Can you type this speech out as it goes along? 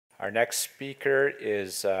Our next speaker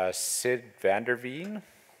is Sid Vander Veen.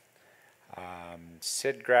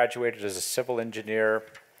 Sid graduated as a civil engineer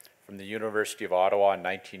from the University of Ottawa in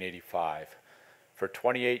 1985. For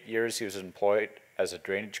 28 years, he was employed as a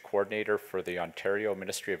drainage coordinator for the Ontario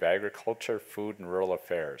Ministry of Agriculture, Food and Rural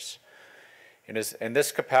Affairs. In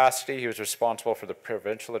this capacity, he was responsible for the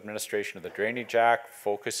provincial administration of the Drainage Act,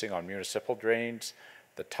 focusing on municipal drains,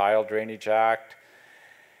 the Tile Drainage Act,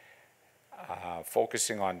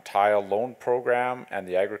 focusing on tile loan program, and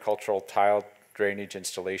the Agricultural Tile Drainage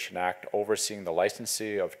Installation Act, overseeing the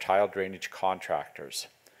licensing of tile drainage contractors.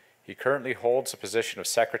 He currently holds the position of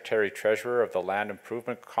Secretary-Treasurer of the Land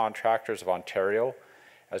Improvement Contractors of Ontario,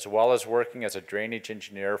 as well as working as a drainage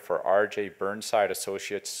engineer for R.J. Burnside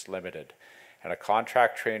Associates Limited, and a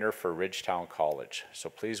contract trainer for Ridgetown College. So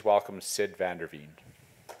please welcome Sid Vander Veen.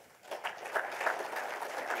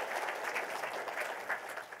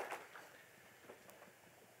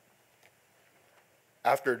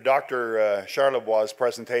 After Dr. Charlebois'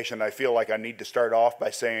 presentation, I feel like I need to start off by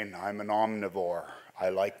saying I'm an omnivore. I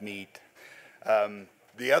like meat.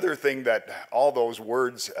 The other thing that, all those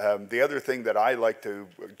words, the other thing that I like to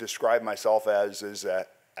describe myself as is a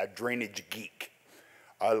drainage geek.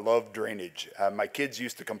 I love drainage. My kids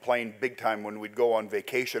used to complain big time when we'd go on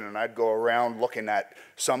vacation and I'd go around looking at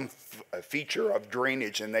some feature of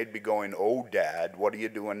drainage and they'd be going, "Oh, Dad, what are you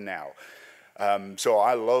doing now?" So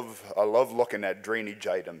I love looking at drainage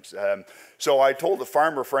items. So I told a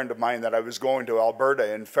farmer friend of mine that I was going to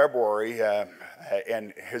Alberta in February,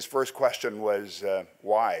 and his first question was,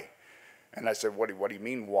 why? And I said, what do you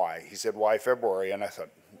mean, why? He said, why February? And I thought,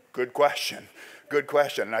 good question, good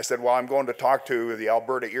question. And I said, well, I'm going to talk to the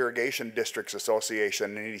Alberta Irrigation Districts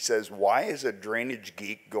Association. And he says, why is a drainage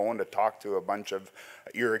geek going to talk to a bunch of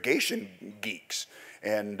irrigation geeks?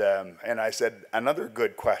 And I said, another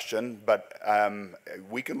good question, but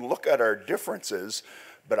we can look at our differences,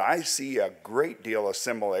 but I see a great deal of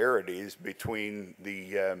similarities between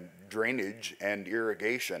the drainage and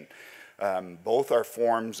irrigation. Both are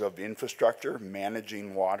forms of infrastructure,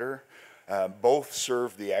 managing water. Both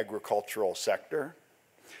serve the agricultural sector.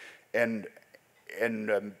 And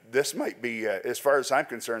this might be, as far as I'm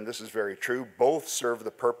concerned, this is very true. Both serve the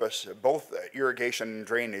purpose, both irrigation and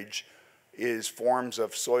drainage is forms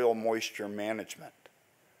of soil moisture management.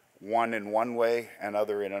 One in one way,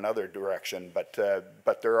 another in another direction, but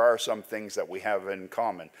there are some things that we have in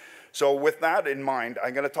common. So with that in mind,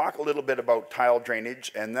 I'm going to talk a little bit about tile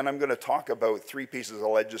drainage, and then I'm going to talk about three pieces of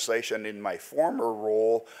legislation in my former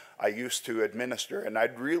role I used to administer, and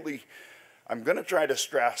I'm going to try to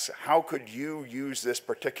stress how could you use this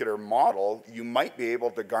particular model. You might be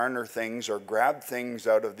able to garner things or grab things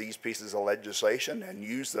out of these pieces of legislation and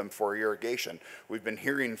use them for irrigation. We've been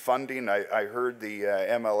hearing funding. I heard the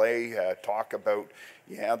MLA talk about,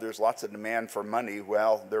 yeah, there's lots of demand for money.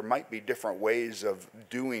 Well, there might be different ways of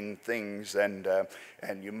doing things, and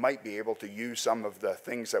you might be able to use some of the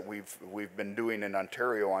things that we've been doing in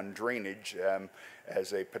Ontario on drainage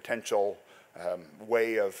as a potential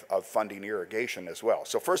way of funding irrigation as well.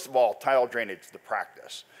 So first of all, tile drainage, the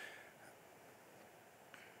practice.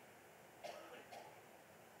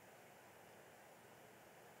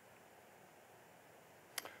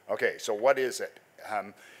 Okay, so what is it?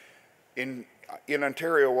 In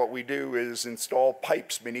Ontario, what we do is install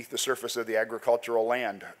pipes beneath the surface of the agricultural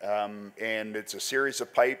land. And it's a series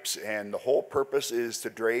of pipes, and the whole purpose is to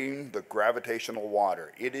drain the gravitational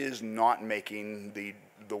water. It is not making the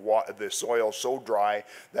soil so dry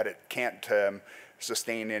that it can't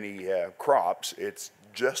sustain any crops. It's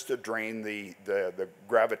just to drain the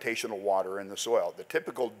gravitational water in the soil. The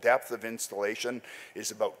typical depth of installation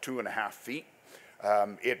is about 2.5 feet.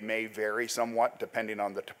 It may vary somewhat depending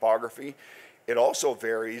on the topography. It also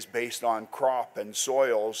varies based on crop and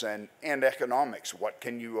soils and economics. What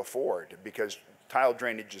can you afford? Because tile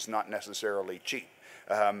drainage is not necessarily cheap.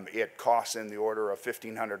 It costs in the order of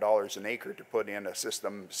 $1,500 an acre to put in a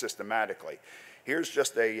system systematically. Here's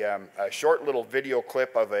just a short little video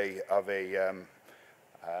clip of a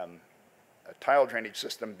tile drainage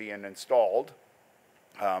system being installed.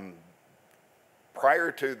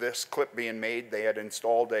 Prior to this clip being made, they had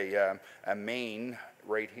installed a main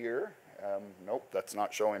right here. Nope, that's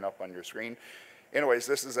not showing up on your screen. Anyways,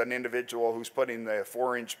 this is an individual who's putting the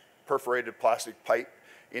 4-inch perforated plastic pipe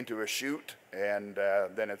into a chute, and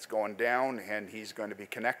then it's going down, and he's going to be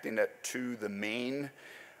connecting it to the main,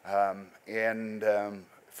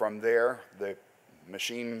 from there the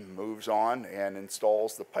machine moves on and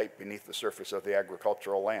installs the pipe beneath the surface of the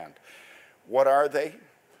agricultural land. What are they?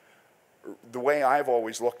 The way I've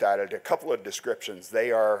always looked at it, a couple of descriptions.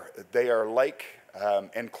 They are like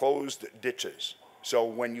enclosed ditches. So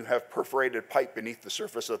when you have perforated pipe beneath the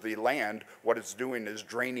surface of the land, what it's doing is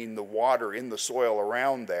draining the water in the soil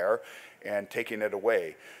around there and taking it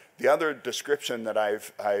away. The other description that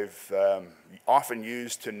I've often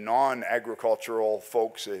used to non-agricultural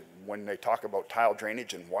folks when they talk about tile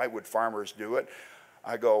drainage and why would farmers do it,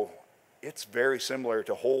 I go, it's very similar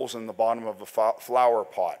to holes in the bottom of a flower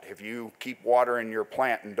pot. If you keep water in your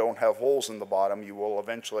plant and don't have holes in the bottom, you will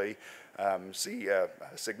eventually see a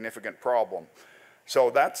significant problem.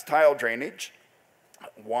 So that's tile drainage.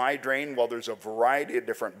 Why drain? Well, there's a variety of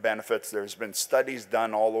different benefits. There's been studies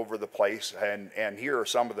done all over the place, and here are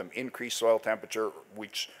some of them. Increased soil temperature,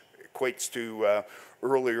 which equates to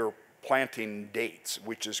earlier planting dates,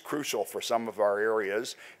 which is crucial for some of our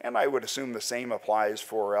areas, and I would assume the same applies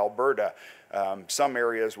for Alberta. Some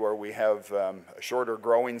areas where we have shorter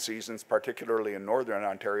growing seasons, particularly in northern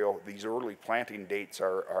Ontario, these early planting dates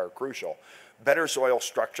are crucial. Better soil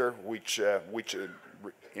structure, which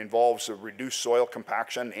involves a reduced soil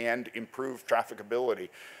compaction and improved trafficability.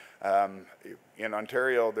 In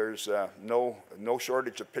Ontario, there's no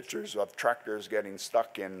shortage of pictures of tractors getting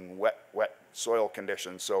stuck in wet soil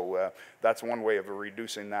conditions, so that's one way of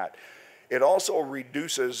reducing that. It also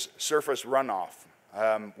reduces surface runoff,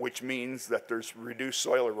 which means that there's reduced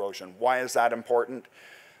soil erosion. Why is that important?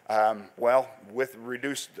 Well, with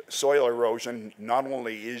reduced soil erosion, not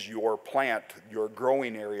only is your plant, your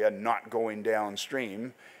growing area, not going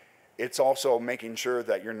downstream, it's also making sure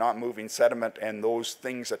that you're not moving sediment and those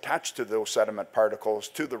things attached to those sediment particles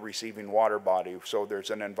to the receiving water body. So there's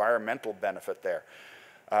an environmental benefit there.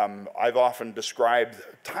 I've often described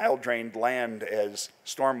tile-drained land as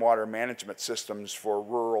stormwater management systems for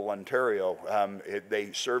rural Ontario.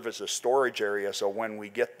 They serve as a storage area, so when we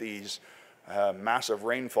get these massive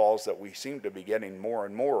rainfalls that we seem to be getting more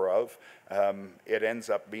and more of, it ends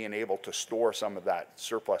up being able to store some of that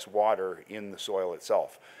surplus water in the soil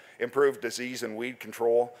itself. Improved disease and weed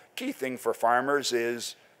control. Key thing for farmers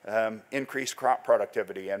is increased crop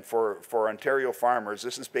productivity. And for Ontario farmers,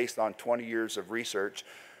 this is based on 20 years of research.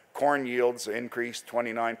 Corn yields increased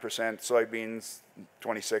 29%, soybeans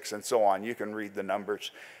 26%, and so on. You can read the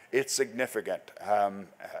numbers. It's significant.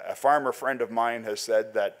 A farmer friend of mine has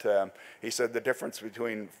said that, he said the difference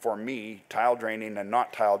between, for me, tile draining and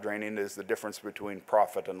not tile draining is the difference between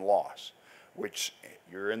profit and loss, which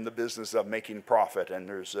you're in the business of making profit, and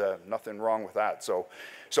there's nothing wrong with that. So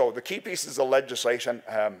the key pieces of legislation,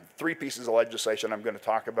 3 pieces of legislation I'm going to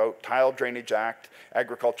talk about: Tile Drainage Act,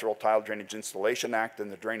 Agricultural Tile Drainage Installation Act,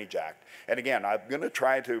 and the Drainage Act. And again, I'm going to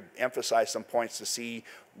try to emphasize some points to see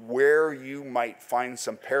where you might find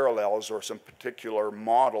some parallels or some particular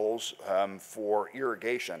models for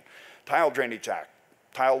irrigation. Tile Drainage Act.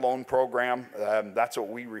 Tile loan program, that's what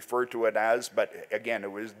we refer to it as, but again,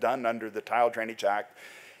 it was done under the Tile Drainage Act.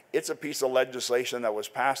 It's a piece of legislation that was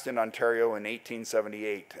passed in Ontario in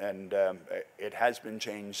 1878, and it has been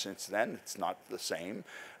changed since then. It's not the same,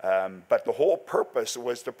 but the whole purpose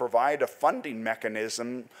was to provide a funding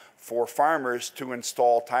mechanism for farmers to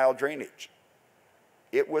install tile drainage.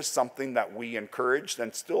 It was something that we encouraged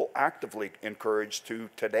and still actively encourage to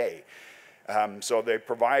today. So they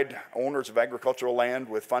provide owners of agricultural land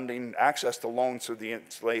with funding, access to loans through the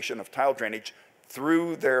installation of tile drainage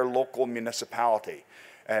through their local municipality.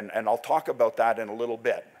 And I'll talk about that in a little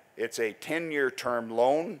bit. It's a 10-year term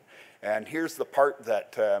loan, and here's the part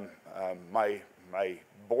that my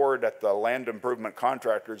board at the Land Improvement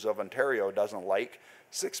Contractors of Ontario doesn't like.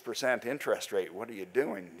 6% interest rate. What are you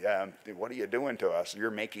doing? What are you doing to us?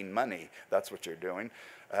 You're making money. That's what you're doing.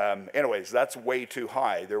 Anyways, that's way too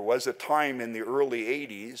high. There was a time in the early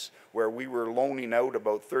 80s where we were loaning out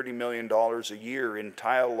about $30 million a year in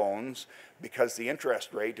tile loans because the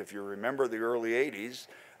interest rate, if you remember the early 80s,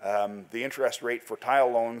 the interest rate for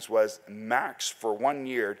tile loans was max for 1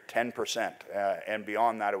 year 10%, and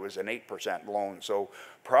beyond that it was an 8% loan. So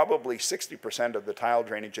probably 60% of the tile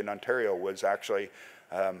drainage in Ontario was actually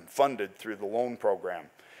funded through the loan program.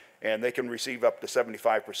 And they can receive up to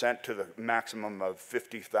 75% to the maximum of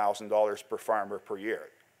 $50,000 per farmer per year.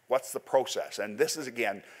 What's the process? And this is,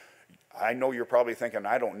 again, I know you're probably thinking,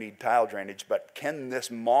 I don't need tile drainage, but can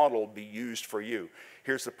this model be used for you?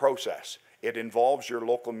 Here's the process. It involves your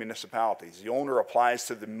local municipalities. The owner applies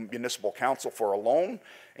to the municipal council for a loan,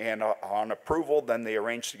 and on approval, then they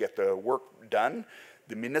arrange to get the work done.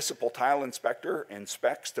 The municipal tile inspector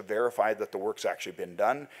inspects to verify that the work's actually been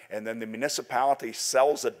done, and then the municipality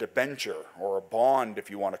sells a debenture, or a bond if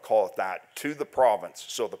you want to call it that, to the province.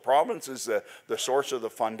 So the province is the source of the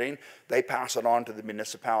funding. They pass it on to the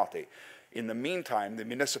municipality. In the meantime, the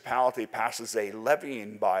municipality passes a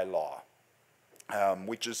levying bylaw.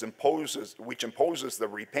 which imposes the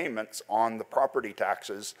repayments on the property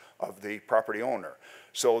taxes of the property owner.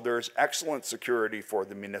 So there's excellent security for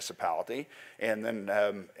the municipality, and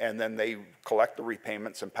then they collect the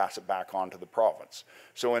repayments and pass it back on to the province.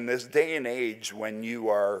 So in this day and age, when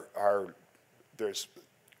there's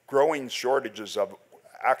growing shortages of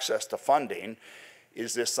access to funding,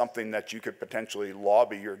 is this something that you could potentially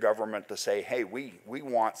lobby your government to say, hey, we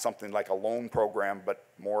want something like a loan program, but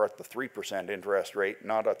more at the 3% interest rate,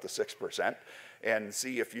 not at the 6%, and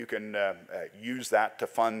see if you can use that to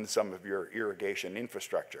fund some of your irrigation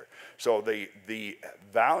infrastructure. So the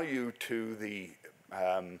value to the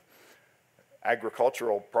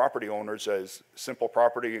agricultural property owners as simple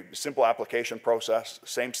application process,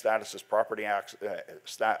 same status as property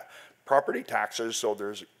taxes, so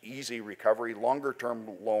there's easy recovery, longer term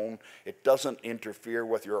loan. It doesn't interfere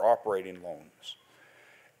with your operating loans.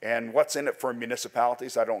 And what's in it for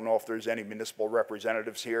municipalities? I don't know if there's any municipal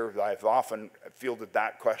representatives here. I've often fielded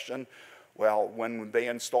that question. Well, when they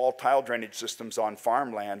install tile drainage systems on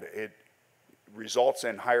farmland, it results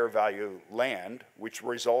in higher value land, which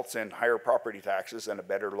results in higher property taxes and a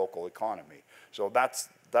better local economy. So that's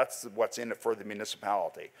what's in it for the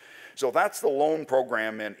municipality. So that's the loan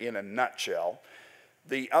program in a nutshell.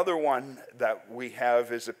 The other one that we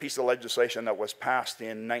have is a piece of legislation that was passed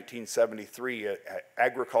in 1973, an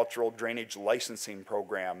agricultural drainage licensing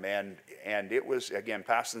program, and it was, again,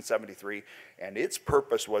 passed in 73, and its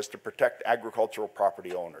purpose was to protect agricultural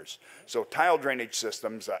property owners. So tile drainage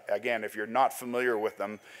systems, again, if you're not familiar with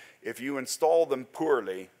them, if you install them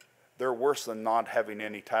poorly, they're worse than not having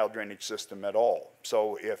any tile drainage system at all.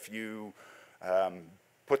 So if you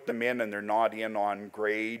put them in and they're not in on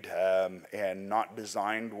grade and not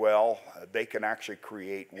designed well, they can actually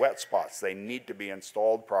create wet spots. They need to be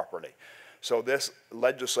installed properly. So this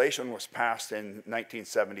legislation was passed in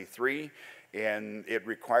 1973, and it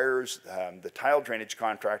requires the tile drainage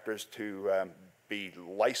contractors to be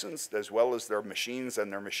licensed, as well as their machines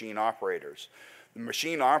and their machine operators. The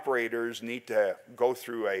machine operators need to go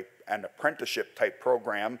through an apprenticeship type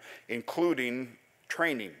program, including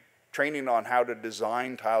training on how to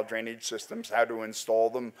design tile drainage systems, how to install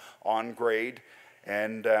them on grade,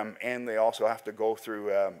 and they also have to go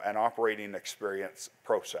through an operating experience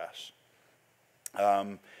process.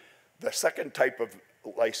 The second type of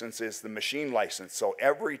license is the machine license. So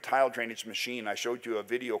every tile drainage machine, I showed you a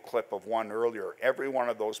video clip of one earlier, every one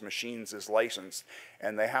of those machines is licensed,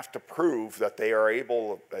 and they have to prove that they are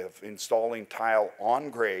able of installing tile on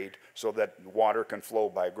grade so that water can flow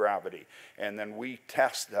by gravity. And then we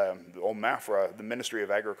test, OMAFRA, the Ministry of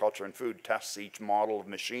Agriculture and Food, tests each model of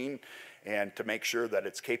machine and to make sure that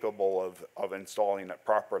it's capable of installing it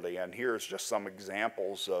properly. And here's just some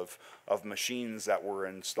examples of machines that were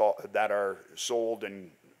installed, that are sold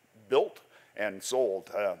and built and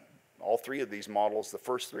sold. All three of these models, the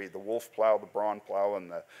first three, the Wolf plow, the Braun plow,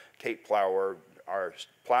 and the Tate plow are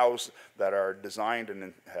plows that are designed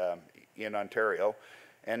in Ontario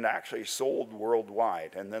and actually sold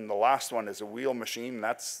worldwide. And then the last one is a wheel machine.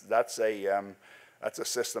 That's a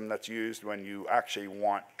system that's used when you actually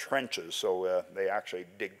want trenches. So they actually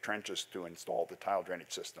dig trenches to install the tile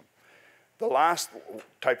drainage system. The last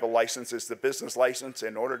type of license is the business license.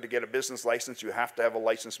 In order to get a business license, you have to have a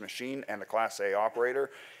licensed machine and a Class A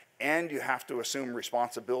operator, and you have to assume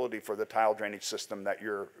responsibility for the tile drainage system that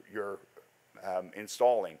you're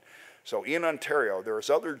installing. So in Ontario, there's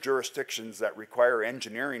other jurisdictions that require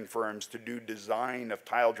engineering firms to do design of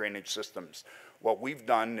tile drainage systems. What we've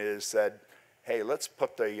done is said, hey, let's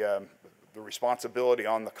put the responsibility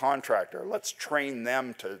on the contractor. Let's train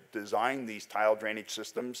them to design these tile drainage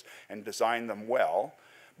systems and design them well.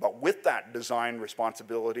 But with that design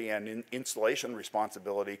responsibility and installation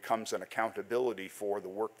responsibility comes an accountability for the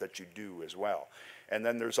work that you do as well. And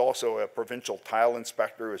then there's also a provincial tile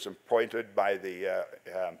inspector who is appointed by the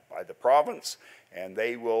province, and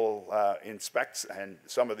they will inspect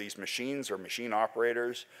some of these machines or machine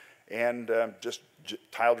operators and just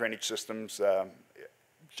tile drainage systems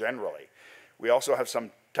generally. We also have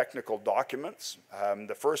some technical documents.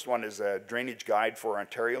 The first one is a drainage guide for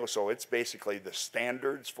Ontario, so it's basically the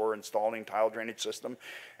standards for installing tile drainage system.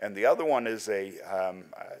 And the other one is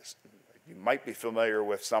you might be familiar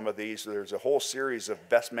with some of these. There's a whole series of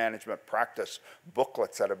best management practice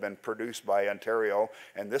booklets that have been produced by Ontario,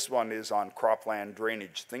 and this one is on cropland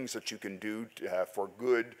drainage, things that you can do for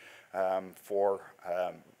good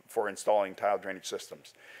for installing tile drainage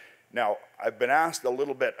systems. Now, I've been asked a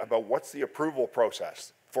little bit about what's the approval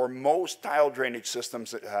process. For most tile drainage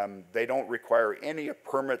systems, they don't require any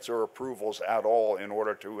permits or approvals at all in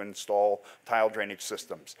order to install tile drainage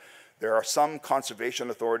systems. There are some conservation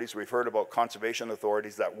authorities, we've heard about conservation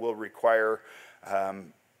authorities that will require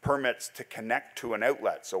permits to connect to an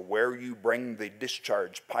outlet. So where you bring the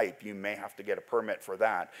discharge pipe, you may have to get a permit for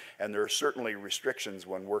that. And there are certainly restrictions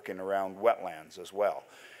when working around wetlands as well.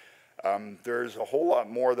 There's a whole lot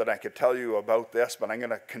more that I could tell you about this, but I'm going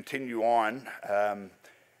to continue on.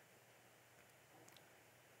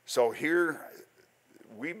 So here,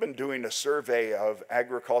 we've been doing a survey of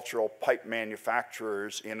agricultural pipe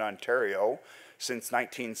manufacturers in Ontario since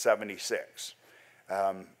 1976.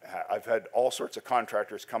 I've had all sorts of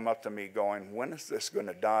contractors come up to me going, when is this going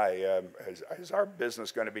to die? Is our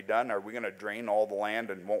business going to be done? Are we going to drain all the land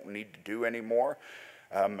and won't need to do anymore?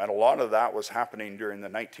 And a lot of that was happening during the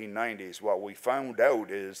 1990s. What we found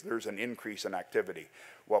out is there's an increase in activity.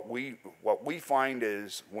 What we find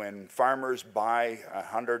is when farmers buy a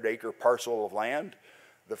 100-acre parcel of land,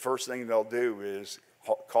 the first thing they'll do is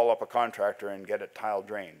call up a contractor and get it tile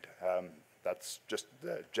drained. That's just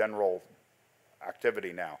the general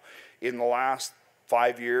activity now. In the last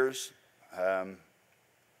 5 years,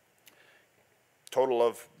 total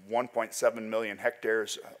of 1.7 million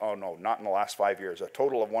hectares, oh no, not in the last 5 years, a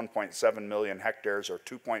total of 1.7 million hectares or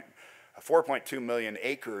 4.2 million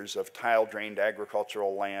acres of tile drained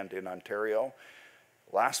agricultural land in Ontario.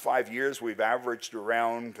 Last 5 years, we've averaged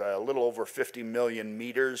around a little over 50 million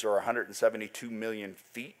meters or 172 million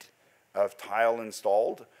feet of tile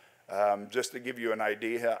installed. Just to give you an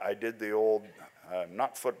idea, I did the old,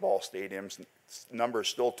 not football stadiums, number's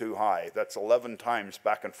still too high. That's 11 times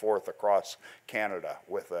back and forth across Canada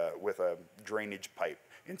with a drainage pipe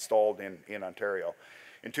installed in Ontario.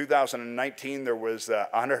 In 2019, there was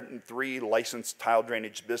 103 licensed tile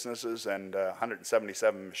drainage businesses and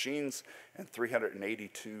 177 machines and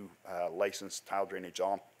 382 licensed tile drainage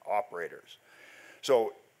operators.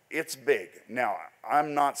 So it's big. Now,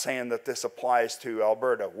 I'm not saying that this applies to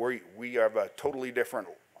Alberta. We have a totally different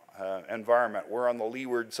environment. We're on the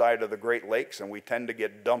leeward side of the Great Lakes, and we tend to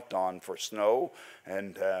get dumped on for snow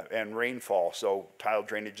and rainfall, so tile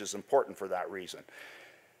drainage is important for that reason.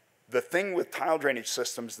 The thing with tile drainage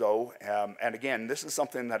systems, though, and again, this is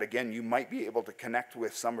something that, again, you might be able to connect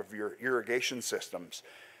with some of your irrigation systems.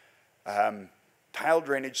 Tile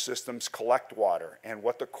drainage systems collect water, and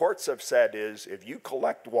what the courts have said is if you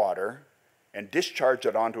collect water and discharge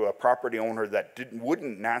it onto a property owner that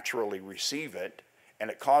wouldn't naturally receive it, and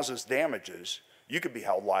it causes damages, you could be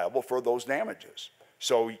held liable for those damages.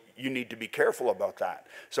 So you need to be careful about that.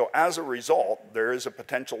 So as a result, there is a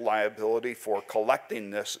potential liability for collecting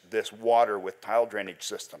this water with tile drainage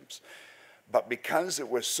systems. But because it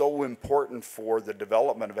was so important for the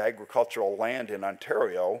development of agricultural land in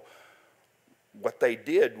Ontario, what they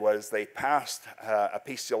did was they passed a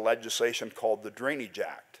piece of legislation called the Drainage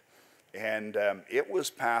Act. And it was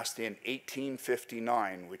passed in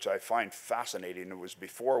 1859, which I find fascinating. It was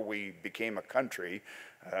before we became a country.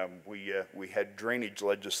 We had drainage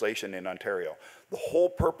legislation in Ontario. The whole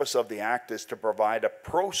purpose of the act is to provide a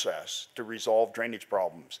process to resolve drainage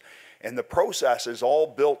problems. And the process is all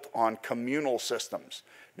built on communal systems.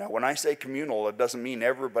 Now, when I say communal, it doesn't mean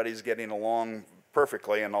everybody's getting along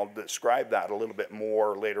perfectly, and I'll describe that a little bit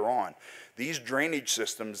more later on. These drainage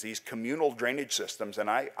systems, these communal drainage systems, and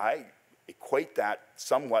I equate that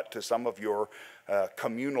somewhat to some of your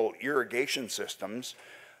communal irrigation systems.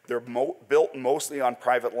 They're built mostly on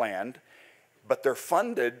private land, but they're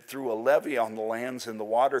funded through a levy on the lands in the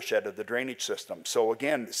watershed of the drainage system. So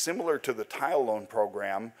again, similar to the tile loan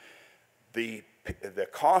program, the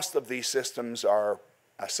cost of these systems are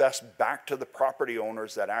assessed back to the property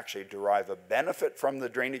owners that actually derive a benefit from the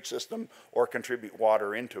drainage system or contribute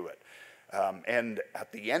water into it. And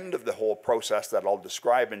at the end of the whole process that I'll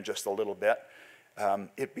describe in just a little bit,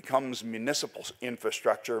 it becomes municipal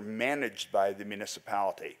infrastructure managed by the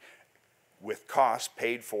municipality with costs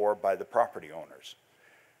paid for by the property owners.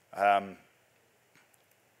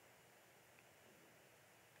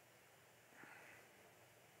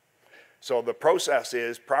 So the process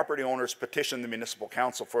is property owners petition the municipal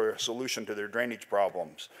council for a solution to their drainage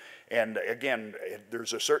problems. And again,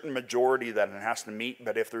 there's a certain majority that it has to meet,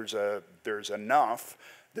 but if there's enough,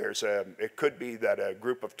 it could be that a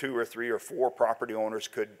group of 2 or 3 or 4 property owners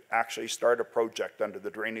could actually start a project under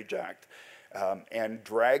the Drainage Act and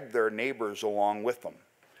drag their neighbors along with them.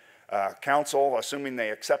 Council, assuming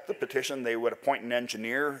they accept the petition, they would appoint an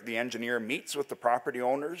engineer. The engineer meets with the property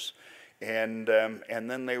owners, and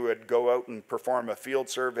then they would go out and perform a field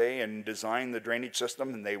survey and design the drainage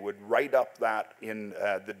system, and they would write up that in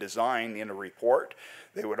the design in a report.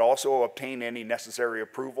 They would also obtain any necessary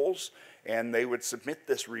approvals, and they would submit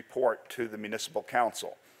this report to the municipal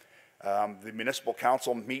council. The municipal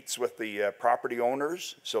council meets with the property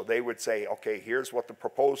owners, so they would say, okay, here's what the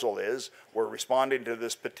proposal is. We're responding to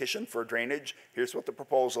this petition for drainage. Here's what the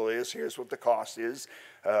proposal is. Here's what the cost is.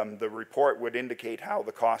 The report would indicate how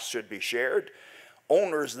the costs should be shared.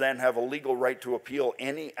 Owners then have a legal right to appeal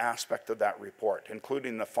any aspect of that report,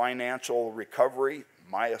 including the financial recovery,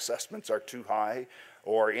 my assessments are too high,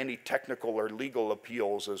 or any technical or legal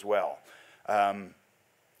appeals as well.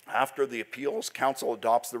 After the appeals, council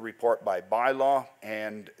adopts the report by bylaw,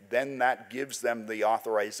 and then that gives them the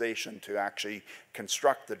authorization to actually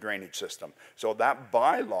construct the drainage system. So that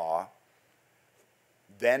bylaw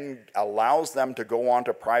then allows them to go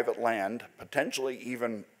onto private land, potentially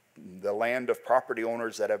even the land of property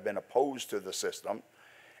owners that have been opposed to the system,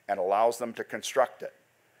 and allows them to construct it.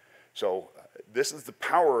 So this is the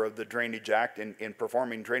power of the Drainage Act in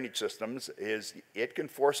performing drainage systems, is it can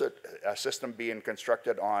force a system being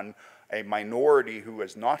constructed on a minority who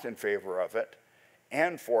is not in favor of it,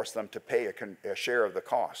 and force them to pay a share of the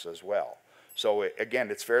costs as well. So again,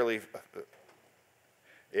 it's fairly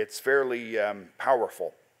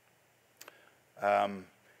powerful.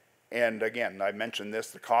 And again, I mentioned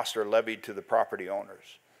this, the costs are levied to the property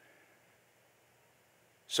owners.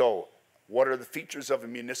 So what are the features of a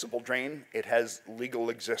municipal drain? It has legal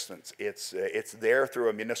existence. It's there through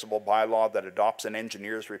a municipal bylaw that adopts an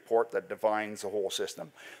engineer's report that defines the whole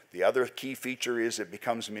system. The other key feature is it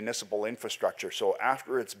becomes municipal infrastructure. So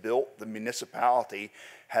after it's built, the municipality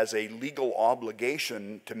has a legal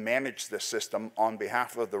obligation to manage this system on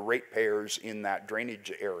behalf of the ratepayers in that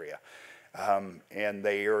drainage area. And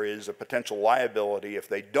there is a potential liability if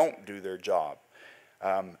they don't do their job.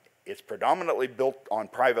 It's predominantly built on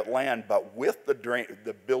private land, but with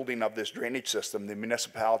the building of this drainage system, the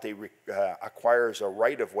municipality acquires a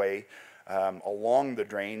right-of-way along the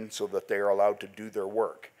drain so that they are allowed to do their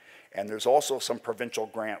work. And there's also some provincial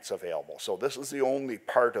grants available. So this is the only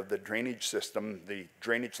part of the drainage system, the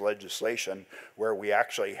drainage legislation, where we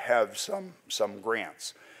actually have some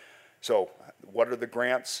grants. So what are the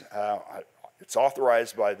grants? It's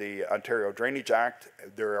authorized by the Ontario Drainage Act.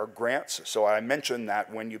 There are grants. So I mentioned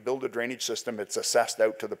that when you build a drainage system, it's assessed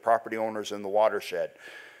out to the property owners in the watershed.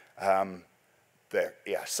 The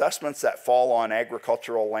assessments that fall on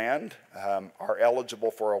agricultural land are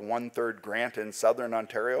eligible for a 1/3 grant in Southern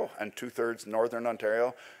Ontario and 2/3 Northern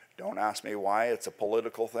Ontario. Don't ask me why, it's a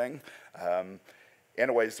political thing.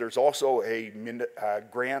 Anyways, there's also a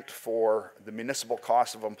grant for the municipal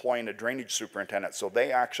cost of employing a drainage superintendent. So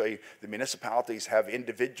they actually, the municipalities have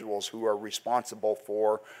individuals who are responsible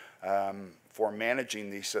for managing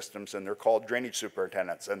these systems, and they're called drainage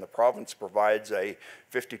superintendents. And the province provides a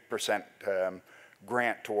 50%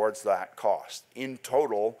 grant towards that cost. In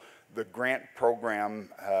total, the grant program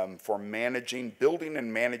for building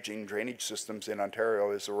and managing drainage systems in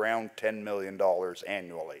Ontario is around $10 million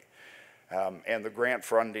annually. And the grant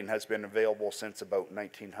funding has been available since about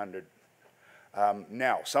 1900.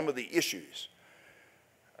 Now, some of the issues.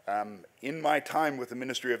 In my time with the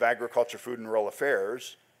Ministry of Agriculture, Food and Rural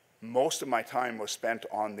Affairs, most of my time was spent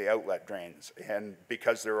on the outlet drains. And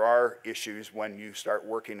because there are issues when you start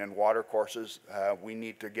working in water courses, we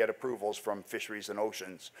need to get approvals from Fisheries and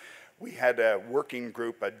Oceans. We had a working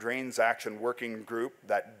group, a Drains Action working group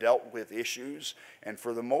that dealt with issues, and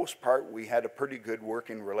for the most part, we had a pretty good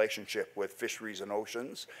working relationship with Fisheries and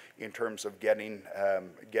Oceans in terms of getting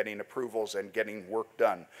approvals and getting work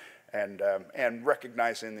done, and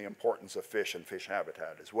recognizing the importance of fish and fish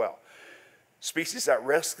habitat as well. Species at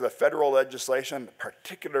risk, the federal legislation,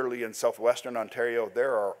 particularly in southwestern Ontario,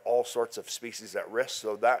 there are all sorts of species at risk,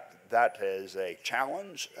 so that is a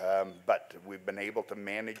challenge, but we've been able to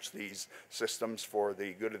manage these systems for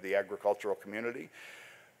the good of the agricultural community.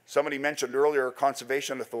 Somebody mentioned earlier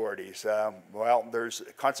conservation authorities. Well, there's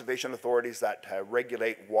conservation authorities that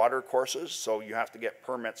regulate water courses, so you have to get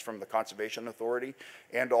permits from the conservation authority,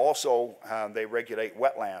 and also they regulate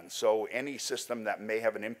wetlands. So any system that may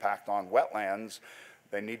have an impact on wetlands,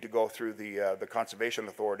 they need to go through the conservation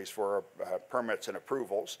authorities for permits and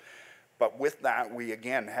approvals. But with that, we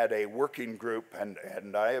again had a working group,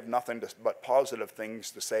 and I have nothing but positive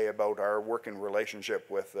things to say about our working relationship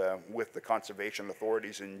with the conservation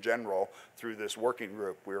authorities in general through this working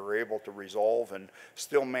group. We were able to resolve and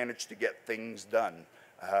still manage to get things done.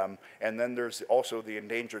 And then there's also the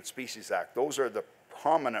Endangered Species Act. Those are the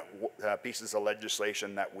prominent pieces of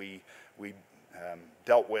legislation that we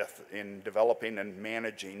dealt with in developing and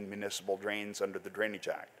managing municipal drains under the Drainage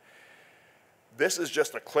Act. This is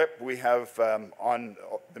just a clip we have on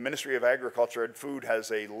the Ministry of Agriculture and Food has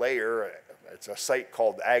a layer, it's a site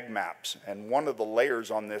called Ag Maps, and one of the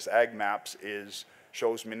layers on this Ag Maps is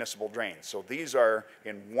shows municipal drains. So these are,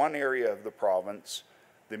 in one area of the province,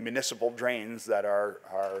 the municipal drains that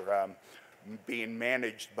are being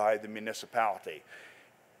managed by the municipality.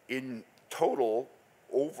 In total,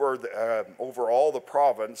 over all the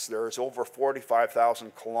province, there's over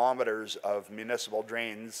 45,000 kilometers of municipal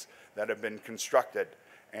drains that have been constructed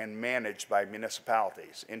and managed by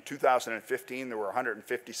municipalities. In 2015, there were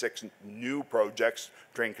 156 new projects,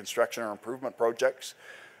 drain construction or improvement projects.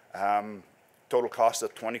 Total cost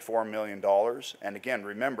of $24 million. And again,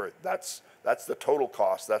 remember, that's the total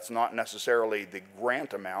cost. That's not necessarily the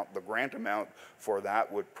grant amount. The grant amount for that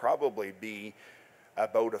would probably be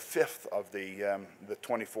about a fifth of the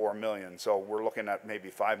 24 million. So we're looking at maybe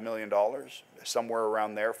 $5 million, somewhere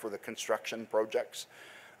around there for the construction projects.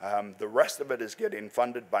 The rest of it is getting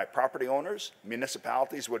funded by property owners.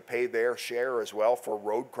 Municipalities would pay their share as well for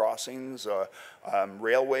road crossings.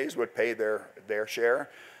 Railways would pay their share.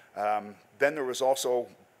 Then there was also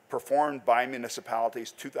performed by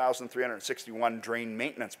municipalities 2,361 drain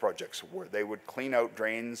maintenance projects where they would clean out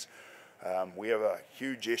drains. We have a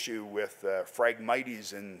huge issue with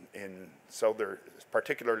phragmites in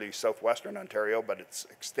particularly southwestern Ontario, but it's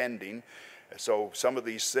extending. So some of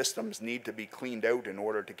these systems need to be cleaned out in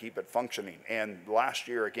order to keep it functioning. And last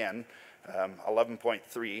year, again, in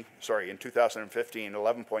 2015,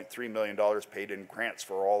 $11.3 million paid in grants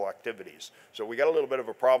for all activities. So we got a little bit of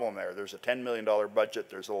a problem there. There's a $10 million budget,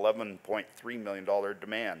 there's $11.3 million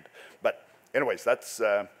demand. But anyways, that's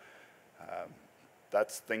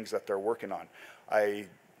things that they're working on. I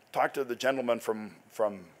talked to the gentleman from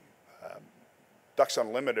Ducks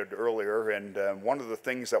Unlimited earlier, and one of the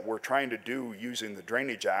things that we're trying to do using the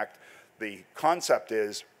Drainage Act, the concept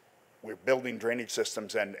is we're building drainage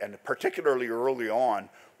systems, and particularly early on,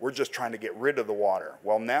 we're just trying to get rid of the water.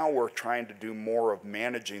 Well, now we're trying to do more of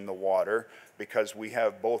managing the water because we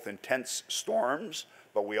have both intense storms,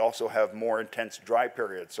 but we also have more intense dry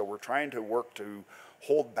periods. So we're trying to work to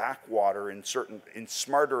hold back water in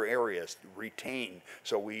smarter areas, retain.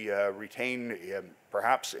 So we retain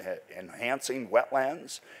perhaps enhancing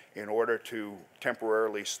wetlands in order to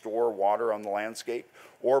temporarily store water on the landscape,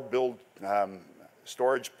 or build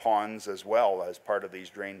storage ponds as well as part of these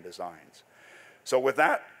drain designs. So with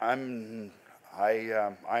that, I'm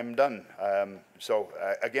done.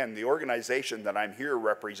 Again, the organization that I'm here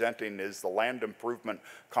representing is the Land Improvement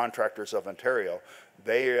Contractors of Ontario.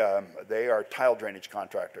 They are tile drainage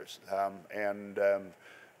contractors,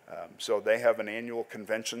 so they have an annual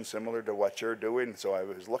convention similar to what you're doing. So I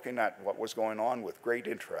was looking at what was going on with great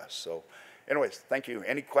interest. So anyways, thank you.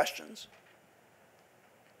 Any questions?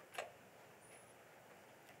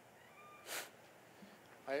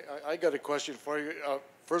 I got a question for you.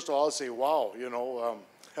 First of all, I'll say, wow, you know,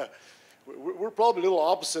 we're probably a little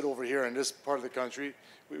opposite over here in this part of the country.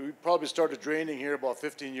 We probably started draining here about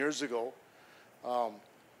 15 years ago.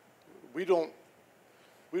 We don't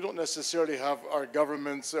necessarily have our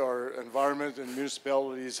governments or environment and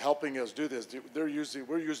municipalities helping us do this. We're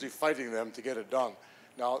usually fighting them to get it done.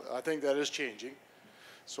 Now, I think that is changing.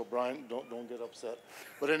 So Brian, don't get upset.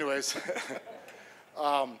 But anyways,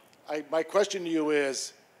 my question to you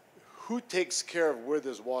is, who takes care of where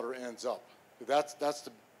this water ends up? That's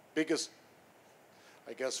the biggest,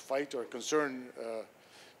 I guess, fight or concern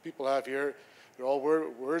people have here. They're all,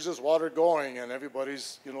 where's this water going? And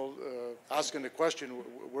everybody's, you know, asking the question,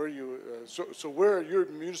 where you? So where are your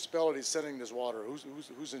municipalities sending this water?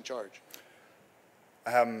 Who's in charge?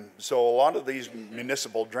 So a lot of these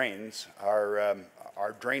municipal drains are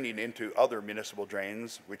draining into other municipal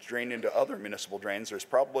drains, which drain into other municipal drains. There's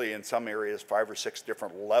probably in some areas 5 or 6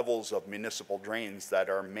 different levels of municipal drains that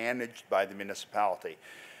are managed by the municipality.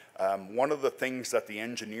 One of the things that the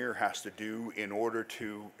engineer has to do in order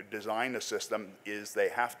to design a system is they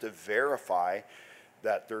have to verify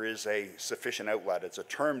that there is a sufficient outlet. It's a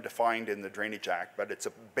term defined in the Drainage Act, but it's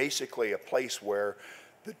basically a place where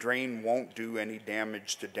the drain won't do any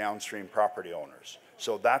damage to downstream property owners.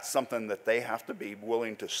 So that's something that they have to be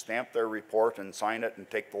willing to stamp their report and sign it and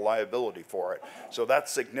take the liability for it. So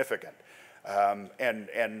that's significant.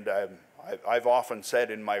 I've often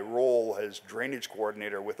said in my role as drainage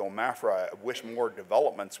coordinator with OMAFRA, I wish more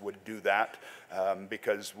developments would do that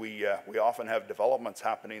because we often have developments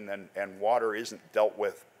happening and water isn't dealt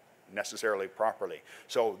with necessarily properly.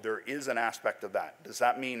 So there is an aspect of that. Does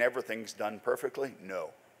that mean everything's done perfectly?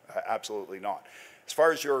 No, absolutely not. As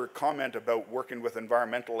far as your comment about working with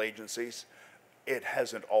environmental agencies, it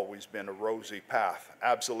hasn't always been a rosy path,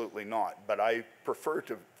 absolutely not. But I prefer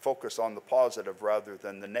to focus on the positive rather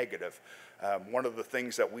than the negative. One of the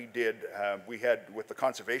things that we did, we had with the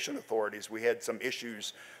conservation authorities, we had some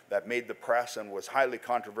issues that made the press and was highly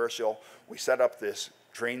controversial. We set up this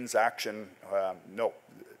Drainage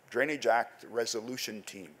Act resolution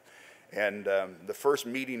team. And the first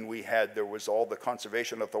meeting we had, there was all the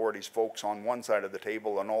conservation authorities folks on one side of the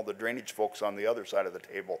table and all the drainage folks on the other side of the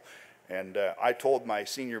table. And I told my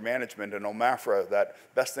senior management in Omafra that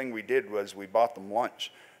best thing we did was we bought them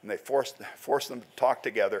lunch. And they forced them to talk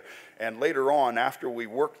together. And later on, after we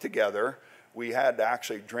worked together, we had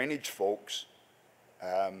actually drainage folks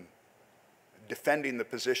defending the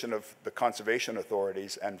position of the conservation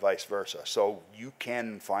authorities and vice versa. So you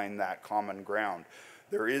can find that common ground.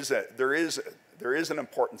 There is an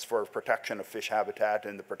importance for protection of fish habitat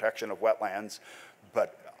and the protection of wetlands,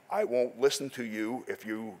 but I won't listen to you if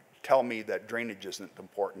you tell me that drainage isn't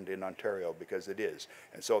important in Ontario, because it is.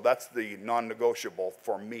 And so that's the non-negotiable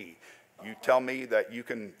for me. You tell me that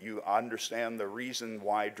you understand the reason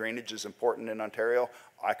why drainage is important in Ontario,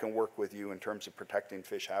 I can work with you in terms of protecting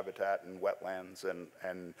fish habitat and wetlands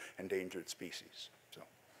and endangered species. So.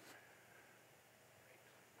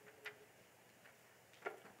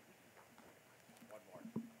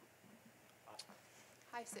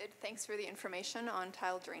 Hi Sid, thanks for the information on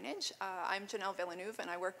tile drainage. I'm Janelle Villeneuve and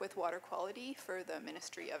I work with water quality for the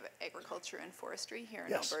Ministry of Agriculture and Forestry here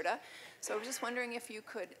in Alberta. So I was just wondering if you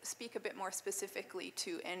could speak a bit more specifically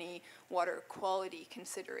to any water quality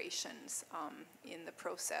considerations in the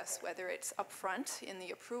process, whether it's upfront in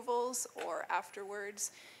the approvals or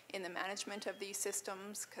afterwards in the management of these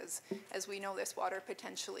systems, because as we know, this water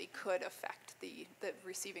potentially could affect the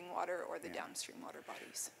receiving water or the downstream water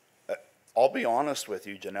bodies. I'll be honest with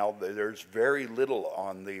you, Janelle, there's very little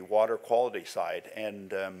on the water quality side.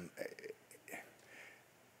 And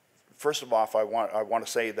first of all, I want to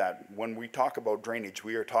say that when we talk about drainage,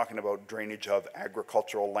 we are talking about drainage of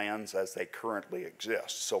agricultural lands as they currently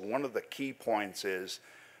exist. So one of the key points is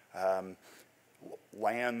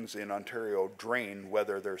lands in Ontario drain,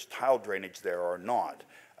 whether there's tile drainage there or not.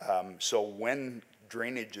 So when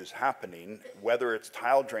drainage is happening, whether it's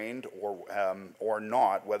tile drained or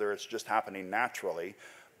not, whether it's just happening naturally,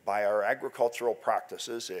 by our agricultural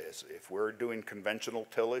practices, is if we're doing conventional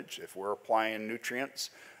tillage, if we're applying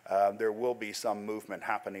nutrients, there will be some movement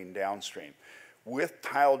happening downstream. With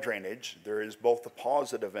tile drainage, there is both a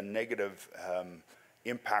positive and negative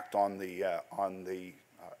impact on the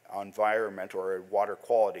environment or water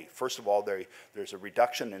quality. First of all, there's a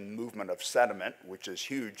reduction in movement of sediment, which is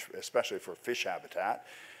huge, especially for fish habitat.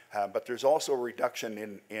 But there's also a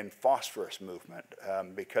reduction in phosphorus movement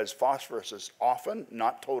because phosphorus is often,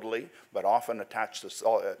 not totally, but often attached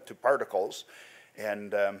to particles.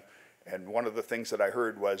 And one of the things that I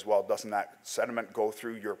heard was, well, doesn't that sediment go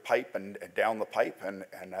through your pipe and down the pipe? And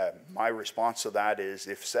my response to that is,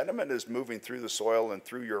 if sediment is moving through the soil and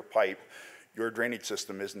through your pipe, your drainage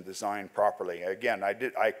system isn't designed properly. Again,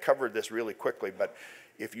 I covered this really quickly, but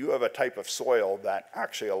if you have a type of soil that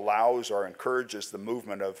actually allows or encourages the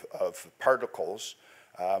movement of particles,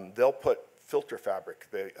 they'll put filter fabric.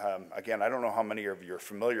 Again, I don't know how many of you are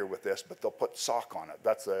familiar with this, but they'll put sock on it.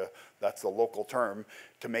 That's the local term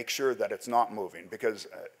to make sure that it's not moving, because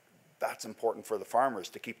that's important for the farmers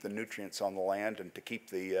to keep the nutrients on the land and to keep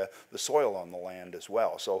the soil on the land as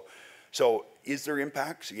well. So is there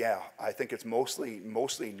impacts? Yeah, I think it's mostly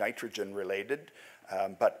nitrogen related,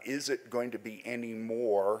 but is it going to be any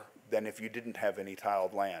more than if you didn't have any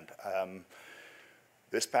tiled land?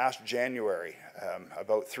 This past January,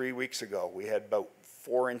 about 3 weeks ago, we had about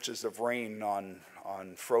 4 inches of rain on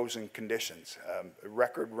frozen conditions,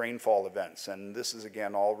 record rainfall events, and this is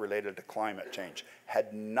again all related to climate change.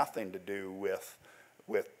 Had nothing to do with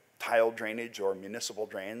tile drainage or municipal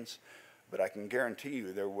drains. But I can guarantee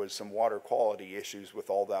you there was some water quality issues with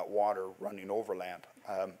all that water running overland.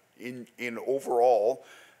 In overall,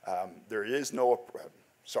 there is no,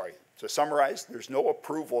 to summarize, there's no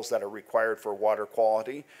approvals that are required for water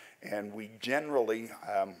quality, and we generally,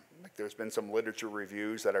 like there's been some literature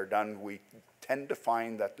reviews that are done, we tend to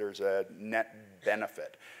find that there's a net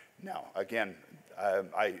benefit. Now, again,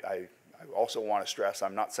 I also want to stress,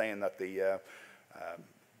 I'm not saying that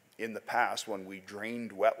in the past, when we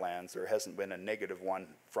drained wetlands, there hasn't been a negative one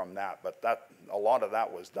from that, but a lot of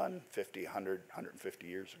that was done 50, 100, 150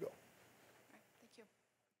 years ago.